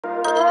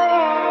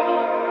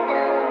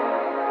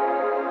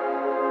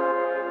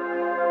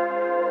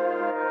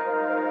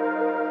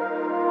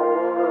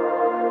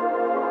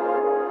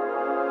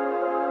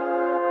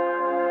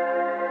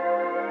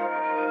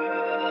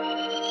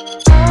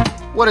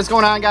What is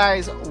going on,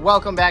 guys?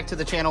 Welcome back to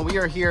the channel. We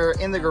are here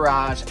in the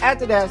garage at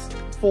the desk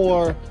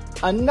for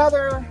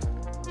another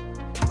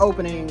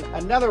opening,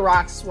 another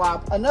rock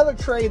swap, another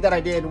trade that I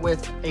did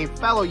with a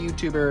fellow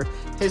YouTuber.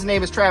 His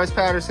name is Travis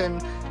Patterson.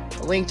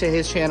 A link to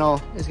his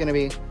channel is going to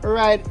be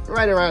right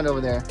around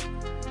over there.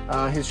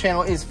 His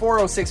channel is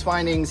 406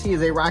 Findings. He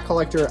is a rock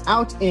collector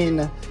out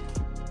in...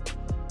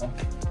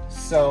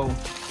 So,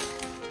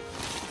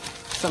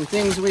 some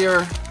things we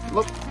are...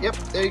 Look, yep,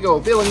 there you go.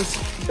 Billings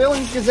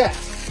Gazette.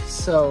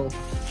 So,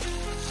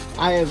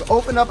 I have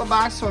opened up a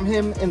box from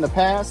him in the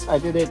past. I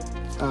did it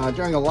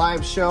during a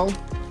live show.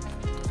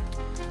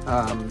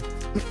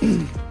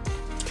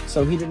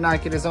 So he did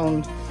not get his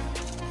own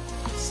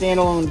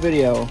standalone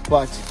video,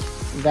 but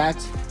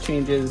that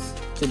changes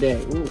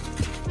today. Ooh,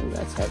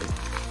 that's heavy.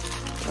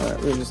 All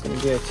right, we're just gonna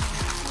get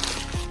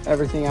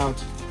everything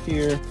out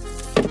here.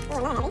 Oh,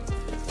 not heavy.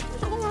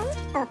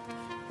 Oh,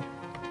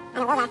 I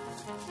don't know that.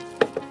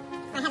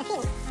 I have a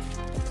feeling.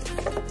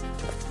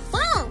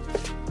 Dang!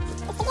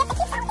 It's the gift that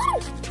keeps on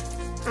giving!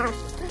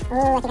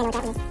 Oh, I think I know what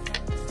that one is.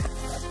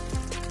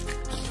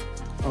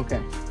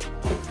 Okay.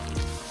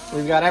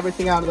 We've got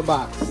everything out of the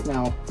box.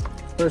 Now,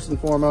 first and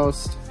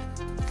foremost,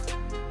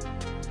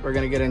 we're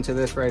gonna get into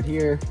this right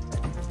here.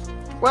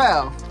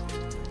 Well,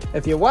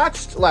 if you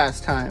watched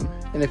last time,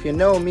 and if you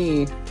know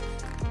me,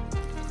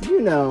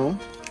 you know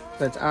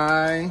that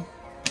I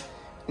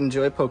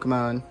enjoy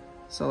Pokemon.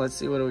 So let's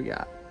see, what do we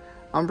got?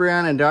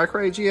 Umbreon and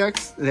Darkrai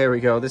GX. There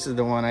we go. This is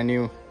the one I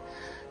knew.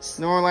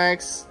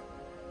 Snorlax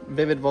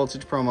Vivid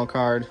Voltage promo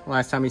card.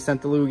 Last time he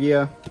sent the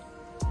Lugia.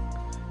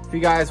 If you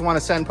guys want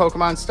to send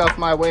Pokemon stuff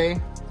my way,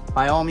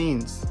 by all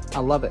means, I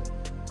love it.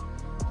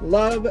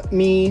 Love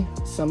me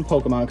some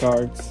Pokemon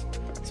cards,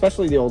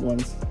 especially the old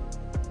ones.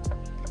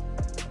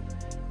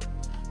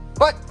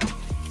 But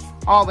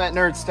all that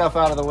nerd stuff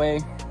out of the way.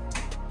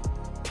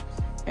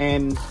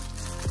 And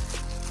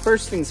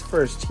first things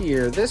first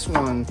here, this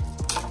one,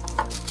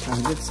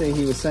 I did say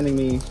he was sending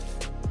me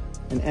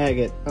an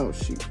agate. Oh,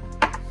 shoot.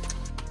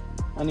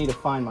 I need to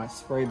find my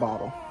spray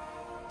bottle.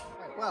 All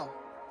right, well,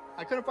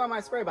 I couldn't find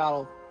my spray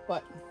bottle,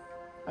 but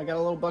I got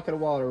a little bucket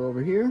of water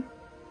over here.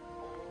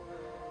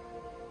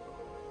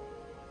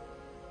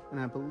 And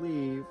I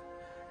believe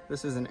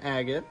this is an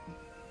agate.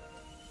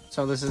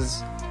 So this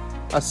is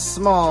a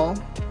small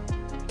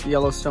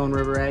Yellowstone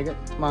River agate,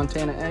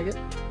 Montana agate.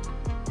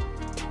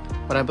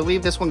 But I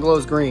believe this one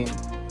glows green.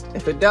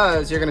 If it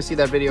does, you're gonna see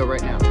that video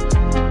right now.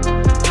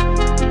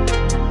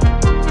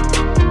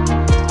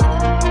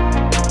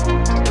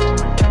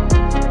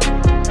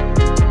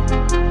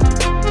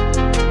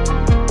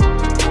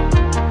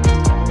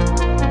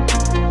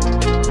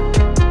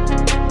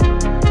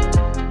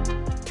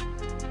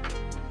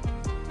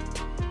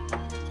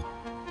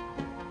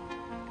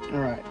 All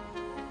right,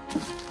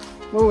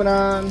 moving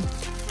on.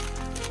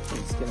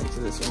 Let's get into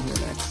this one here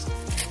next.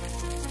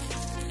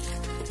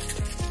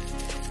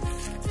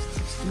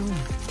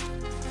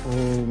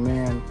 Oh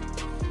man,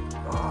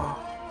 oh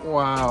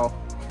wow,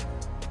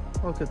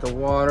 look at the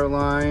water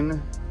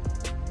line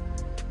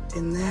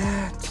in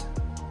that.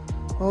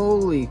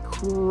 Holy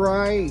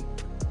cripe.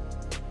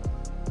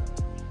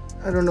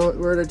 I don't know what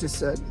word I just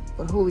said,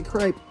 but holy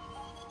cripe.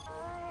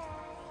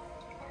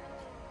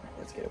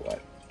 Let's get it wet.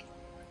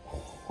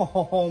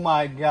 Oh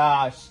my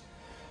gosh.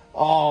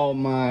 Oh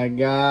my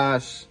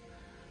gosh.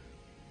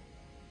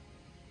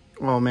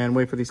 Oh man,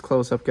 wait for these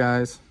close-up,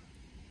 guys.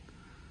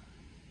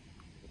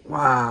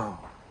 Wow.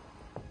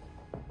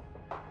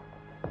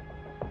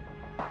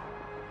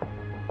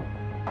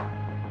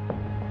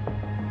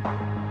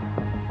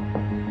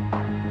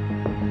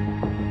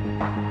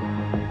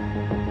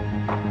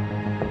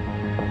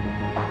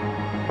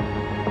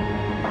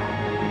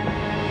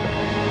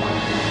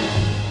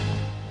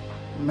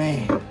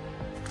 Man,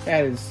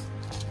 that's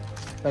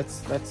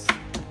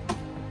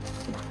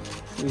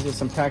these are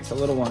some packs of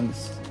little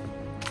ones.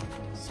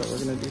 So we're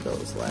gonna do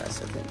those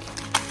last, I think.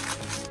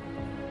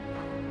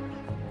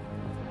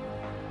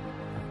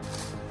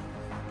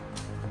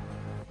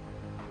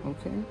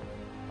 Okay.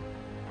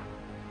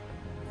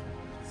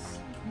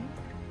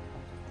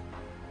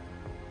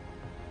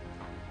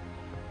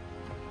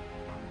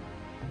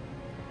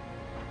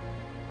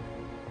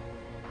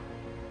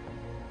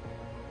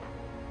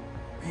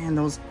 Man,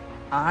 those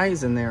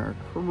eyes in there are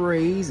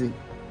crazy.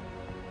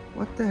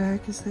 What the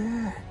heck is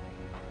that?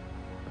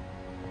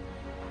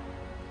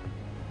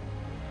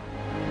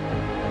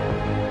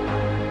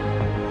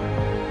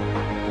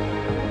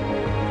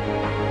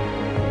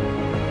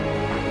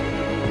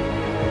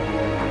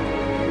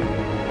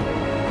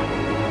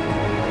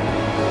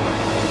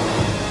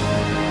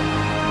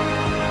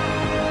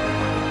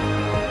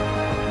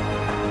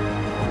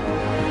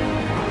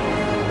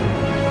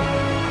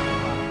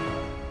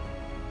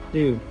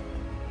 Dude.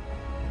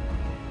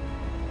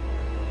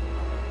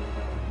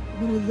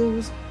 What are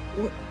those?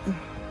 What?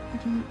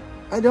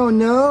 I don't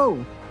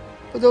know.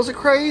 But those are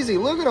crazy.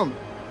 Look at them.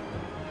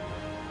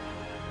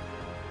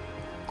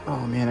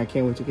 Oh man, I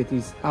can't wait to get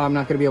these. I'm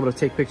not going to be able to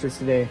take pictures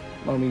today.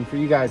 I mean, for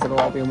you guys, it'll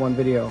all be in one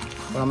video.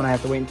 But I'm going to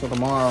have to wait until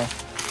tomorrow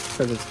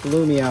because it's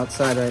gloomy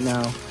outside right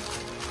now.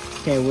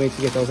 Can't wait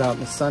to get those out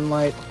in the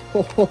sunlight.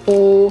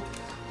 Oh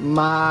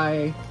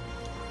my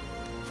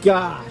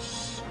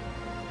gosh.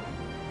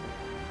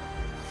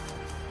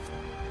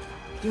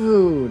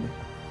 Dude.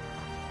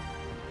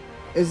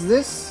 Is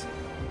this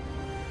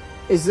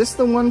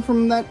the one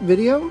from that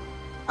video?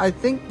 I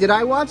think, did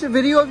I watch a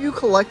video of you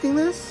collecting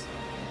this?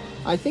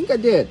 I think I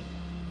did.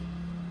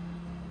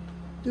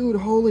 Dude,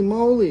 holy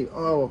moly.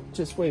 Oh,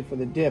 just wait for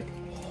the dip.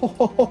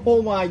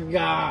 Oh my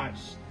gosh.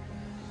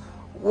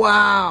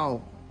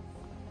 Wow.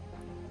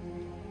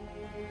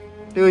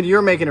 Dude,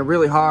 you're making it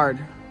really hard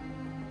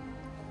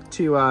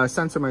to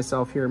censor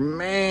myself here.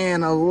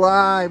 Man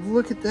alive,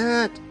 look at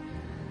that.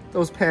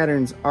 Those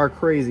patterns are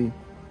crazy.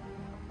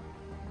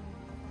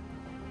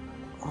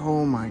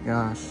 Oh my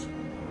gosh.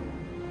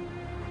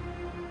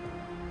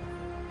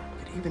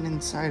 But even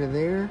inside of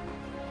there.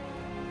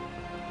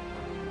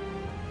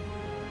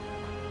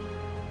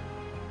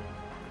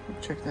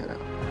 Check that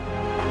out.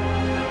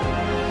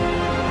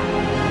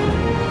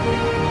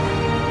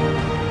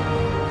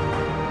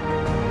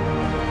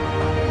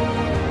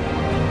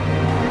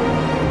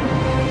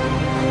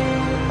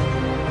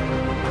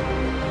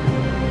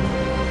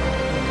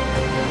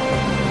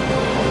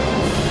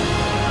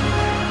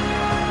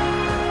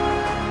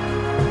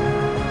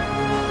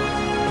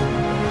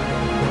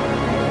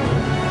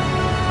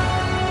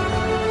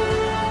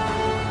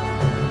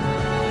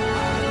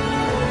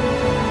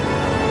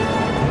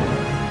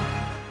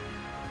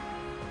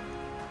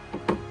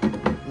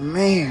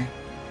 Man,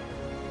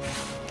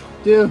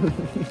 dude.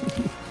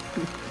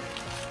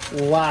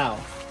 Wow,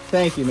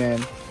 thank you,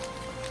 man.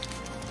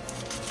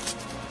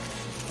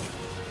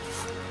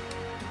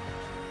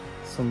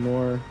 Some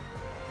more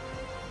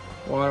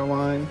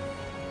waterline.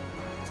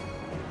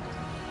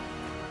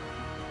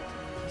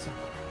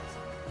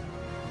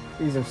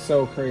 These are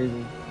so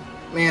crazy.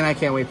 Man, I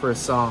can't wait for a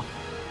saw.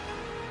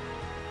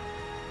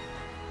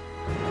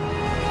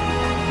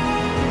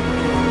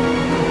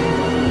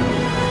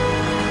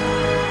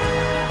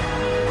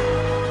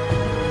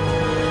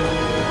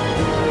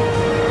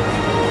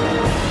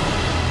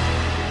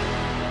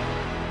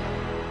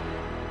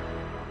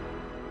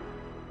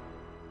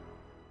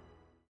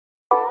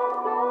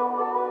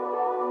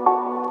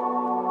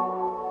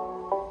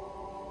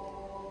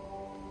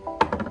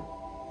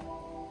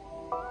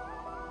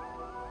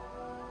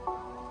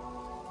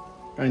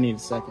 I need a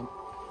second.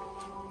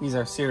 These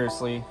are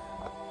seriously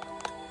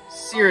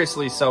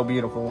so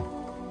beautiful.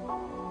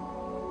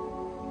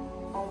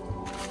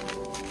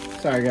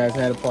 Sorry guys, I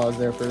had to pause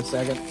there for a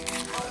second.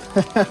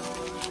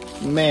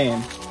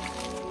 Man.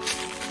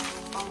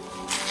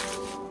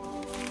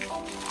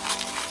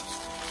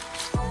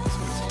 This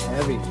one's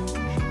heavy.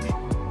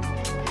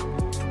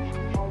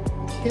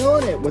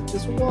 Killing it with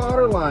this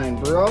waterline,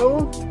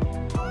 bro.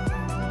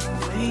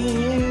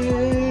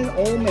 Man,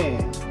 oh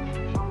man.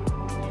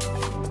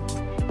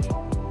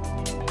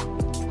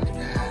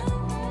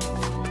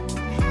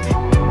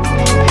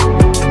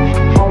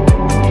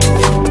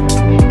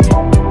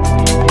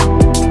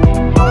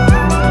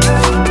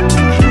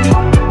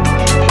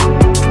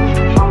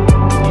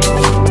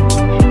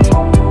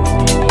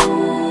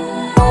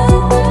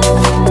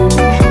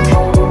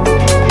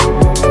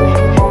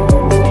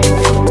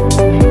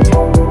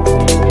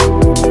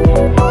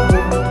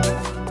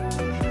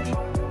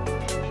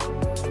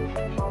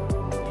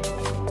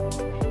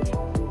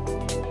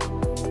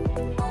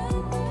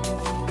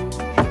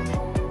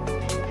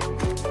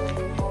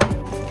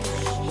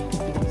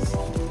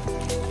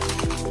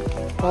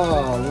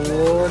 Oh,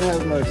 Lord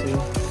have mercy.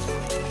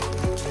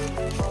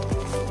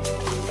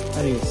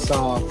 I need a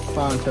saw.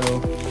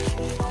 Pronto.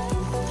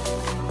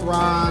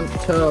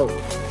 Pronto.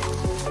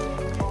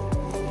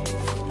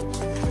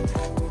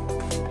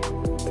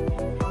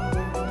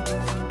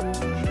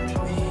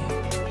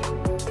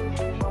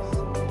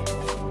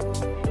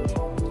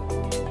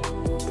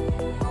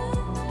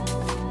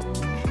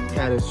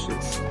 That is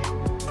just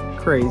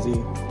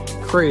crazy,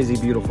 crazy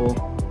beautiful.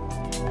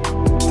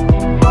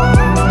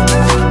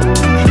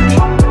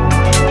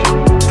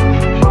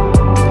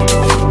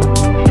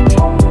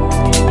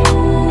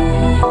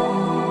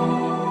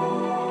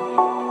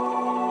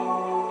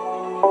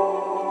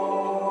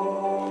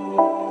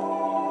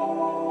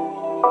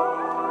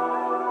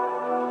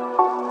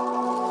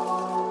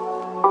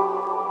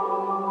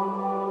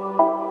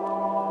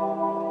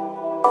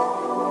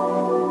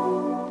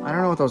 I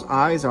don't know what those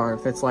eyes are,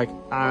 if it's like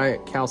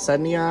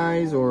chalcedony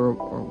eyes or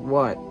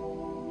what.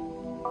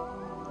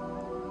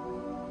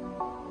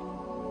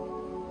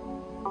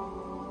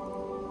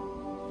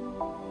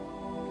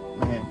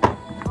 Man.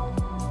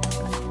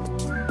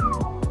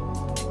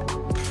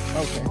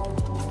 Okay.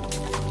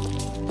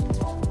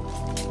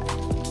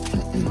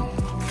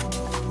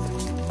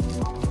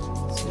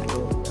 Let's see what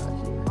we got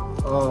here.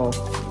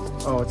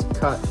 Oh, it's a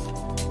cut.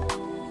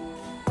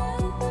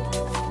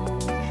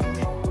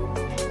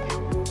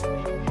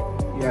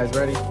 You guys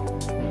ready?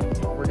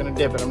 We're gonna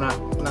dip it. I'm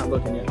not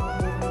looking yet.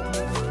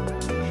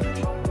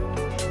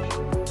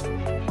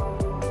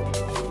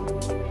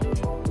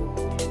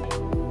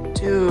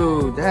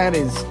 Dude, that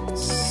is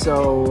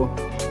so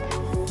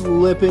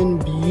flippin'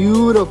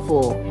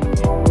 beautiful.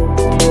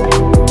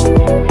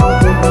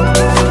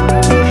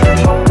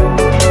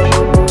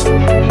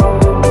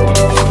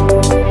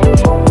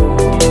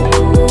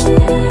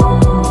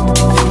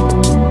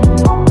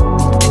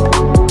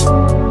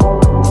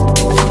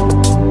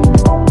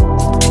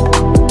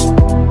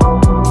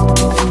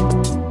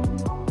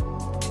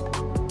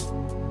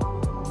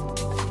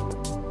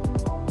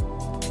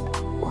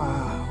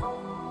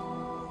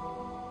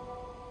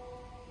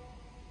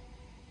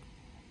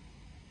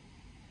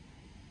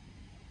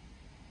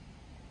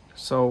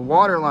 So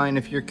waterline,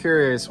 if you're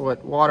curious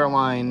what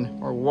waterline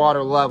or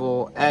water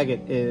level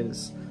agate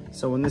is.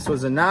 So when this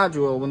was a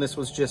nodule, when this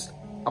was just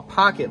a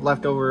pocket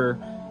left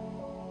over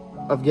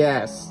of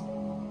gas,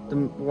 the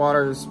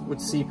waters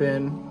would seep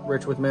in,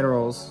 rich with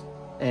minerals,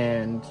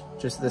 and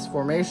just this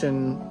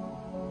formation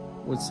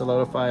would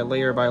solidify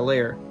layer by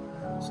layer.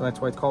 So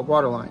that's why it's called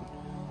waterline.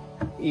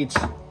 Each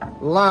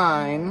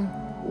line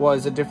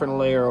was a different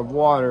layer of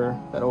water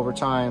that over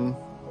time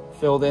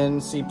filled in,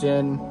 seeped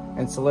in,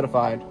 and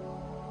solidified.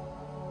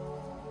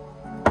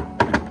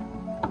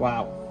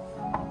 Wow.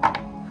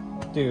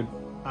 Dude,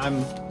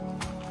 I'm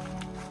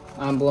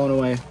blown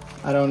away.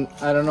 I don't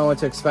know what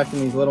to expect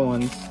in these little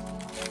ones.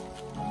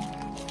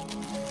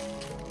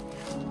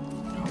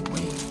 Oh,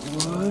 wait,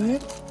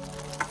 what?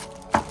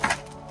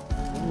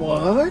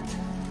 What?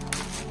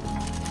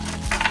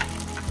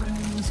 Look at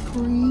these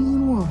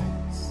green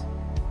ones.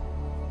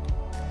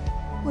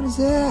 What is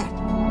that?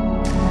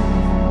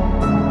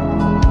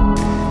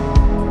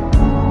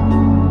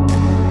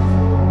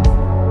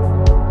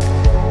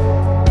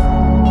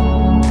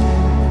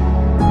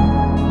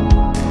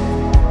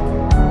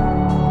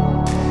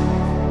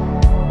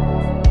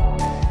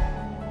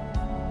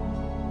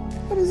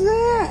 What is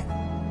that?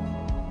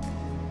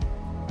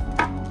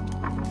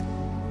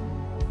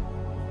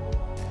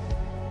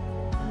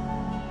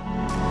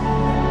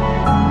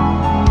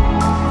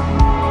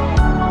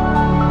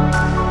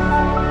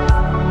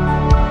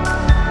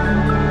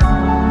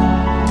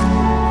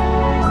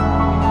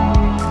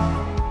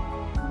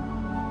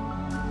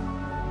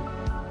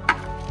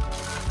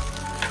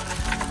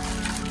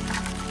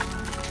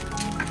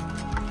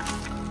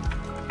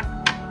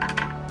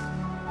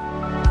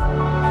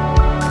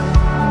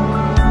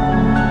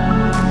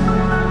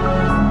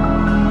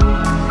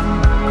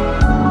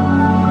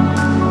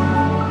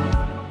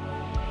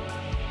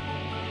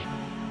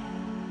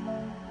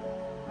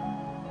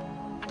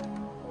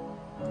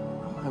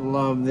 I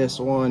love this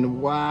one.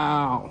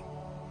 Wow.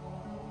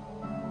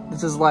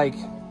 This is what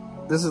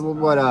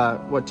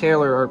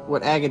Taylor, or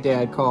what Agate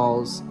Dad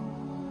calls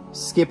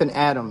skip an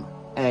atom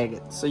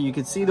agate. So you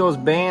can see those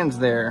bands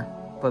there,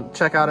 but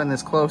check out in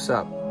this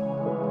close-up.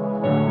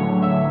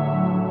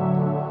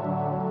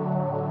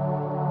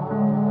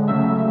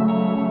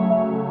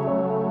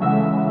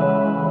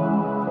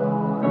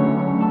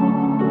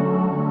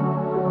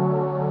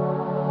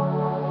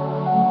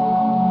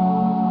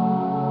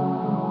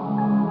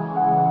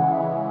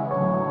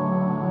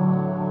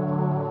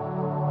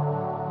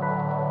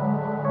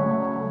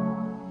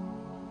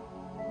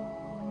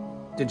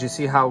 Did you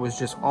see how it was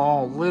just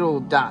all little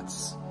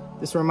dots?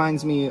 This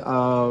reminds me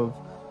of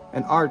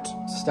an art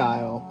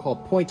style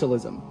called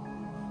pointillism.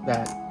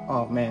 That,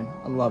 oh man,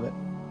 I love it.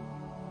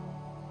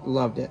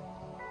 Loved it.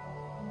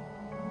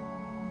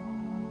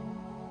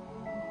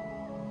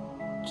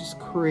 Just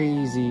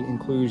crazy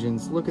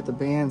inclusions. Look at the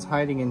bands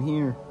hiding in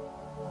here.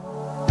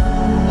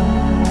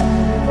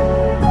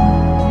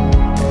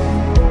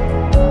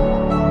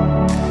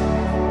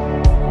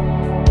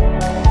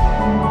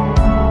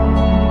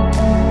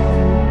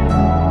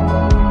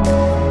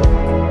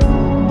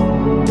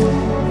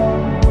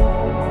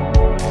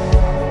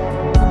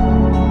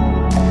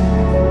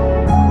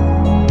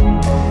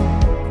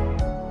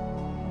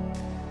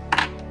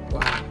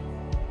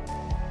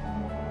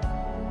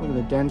 Look at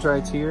the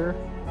dendrites here.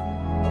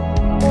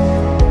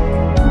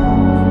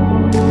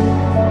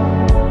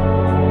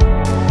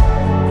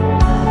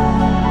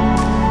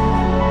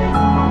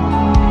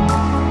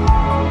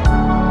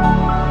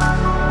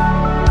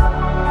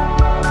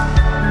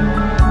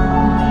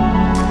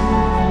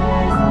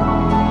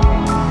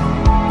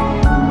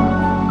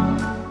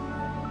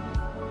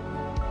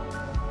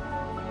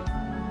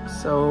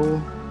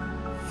 So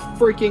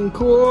freaking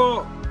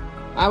cool.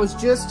 I was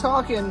just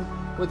talking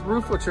with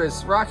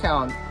Rufotris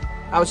Rockhound.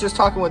 I was just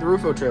talking with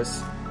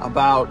Rufotris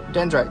about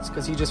dendrites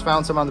because he just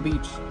found some on the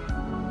beach.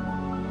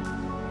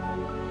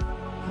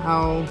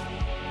 How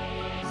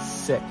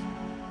sick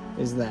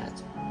is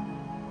that?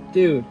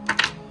 Dude,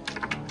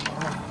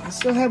 I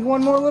still have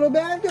one more little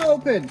bag to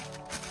open.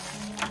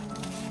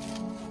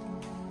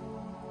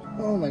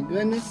 Oh my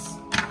goodness.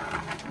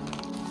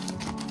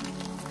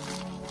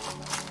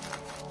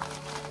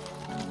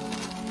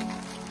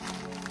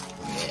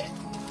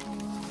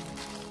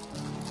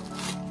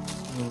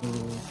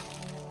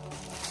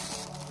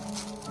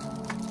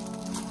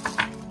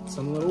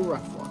 Some little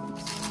rough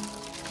ones.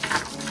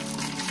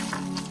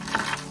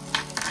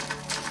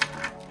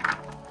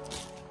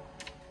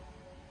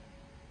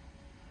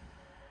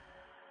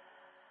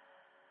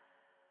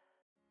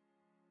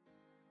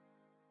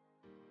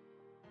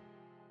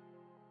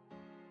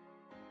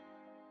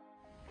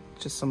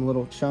 just some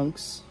little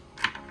chunks.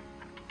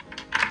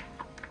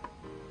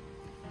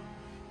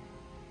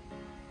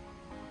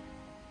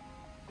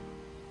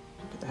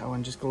 Look at that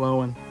one just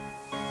glowing.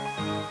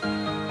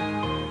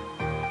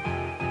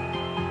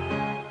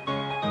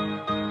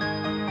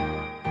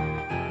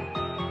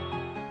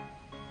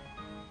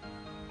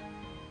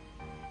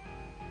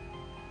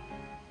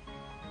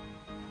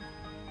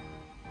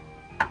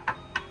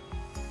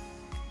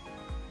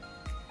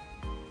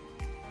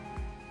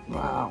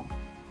 Wow.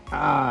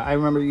 I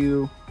remember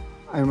you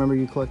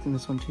collecting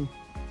this one too.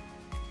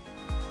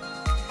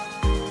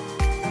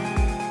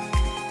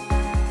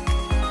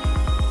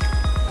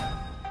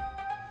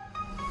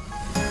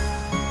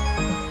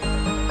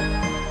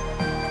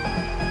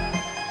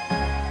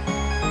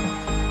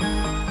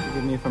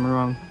 Forgive me if I'm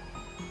wrong,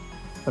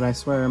 but I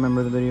swear I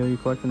remember the video you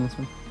collecting this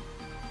one.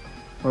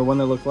 Or one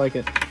that looked like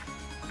it.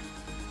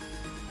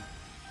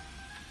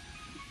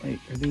 Wait,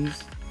 are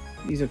these?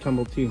 These are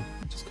tumbled too.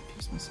 I just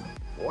confused myself.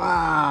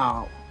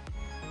 Wow.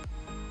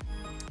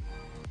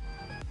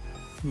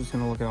 I'm just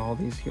gonna look at all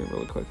these here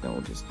really quick, then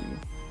we'll just do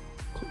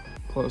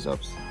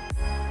close-ups.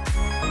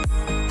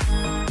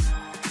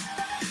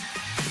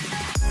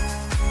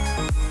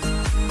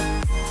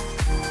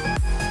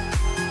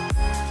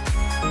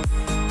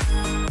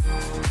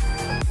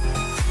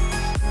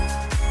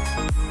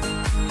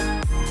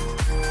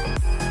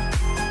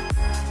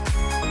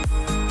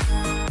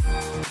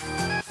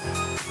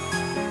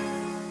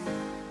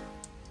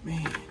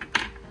 Man,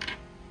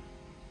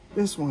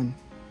 this one.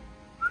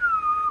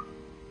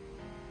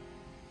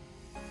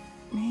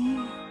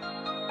 Man.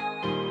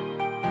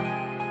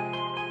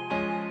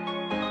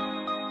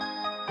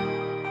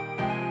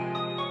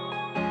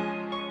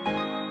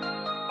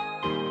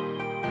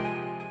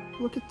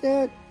 Look at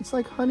that. It's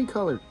like honey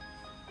colored.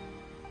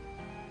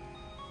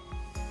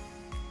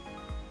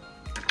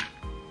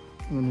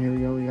 And then here we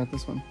go. We got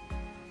this one.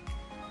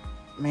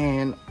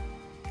 Man.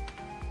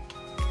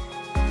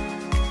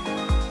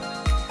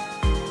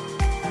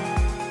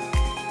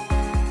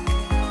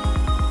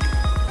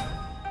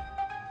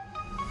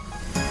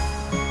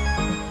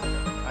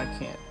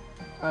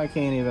 I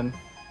can't even.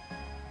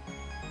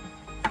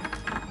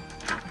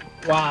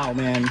 Wow,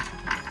 man.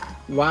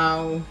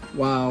 Wow,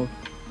 wow,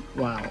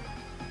 wow.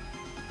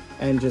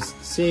 And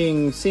just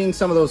seeing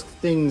some of those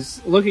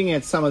things, looking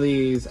at some of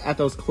these, at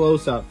those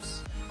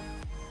close-ups.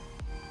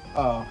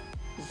 Oh,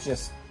 it's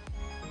just,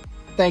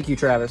 thank you,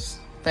 Travis.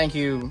 Thank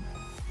you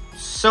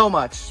so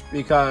much,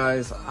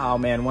 because, oh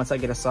man, once I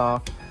get a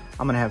saw,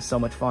 I'm gonna have so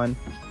much fun.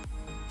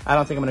 I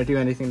don't think I'm gonna do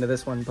anything to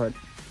this one, but,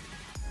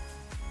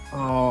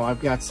 oh,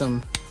 I've got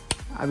some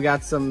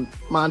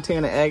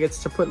Montana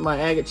agates to put in my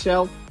agate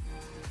shelf.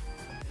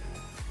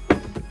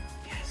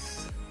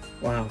 Yes.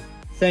 Wow.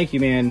 Thank you,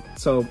 man.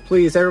 So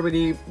please,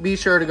 everybody, be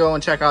sure to go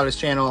and check out his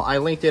channel. I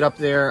linked it up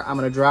there. I'm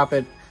going to drop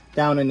it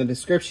down in the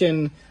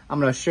description.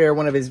 I'm going to share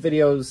one of his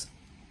videos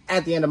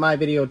at the end of my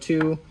video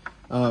too.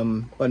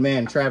 But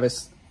man,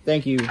 Travis,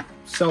 thank you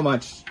so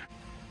much.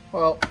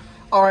 Well,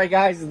 all right,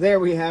 guys, there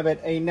we have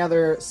it.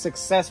 Another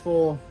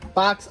successful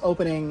box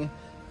opening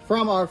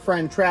from our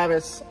friend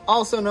Travis,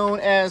 also known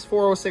as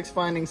 406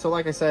 Findings. So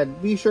like I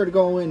said, be sure to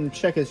go and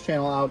check his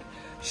channel out.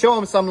 Show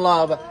him some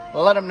love.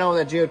 Let him know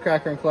that Geode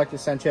Cracker and Collector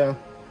sent you.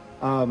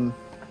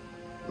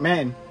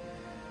 Man.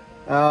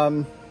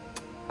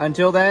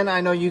 Until then,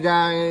 I know you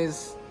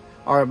guys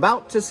are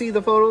about to see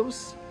the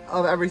photos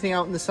of everything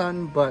out in the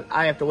sun, but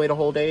I have to wait a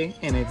whole day,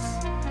 and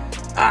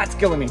it's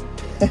killing me.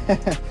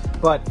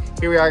 But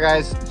here we are,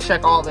 guys.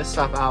 Check all this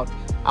stuff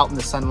out in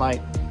the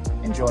sunlight.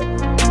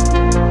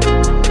 Enjoy.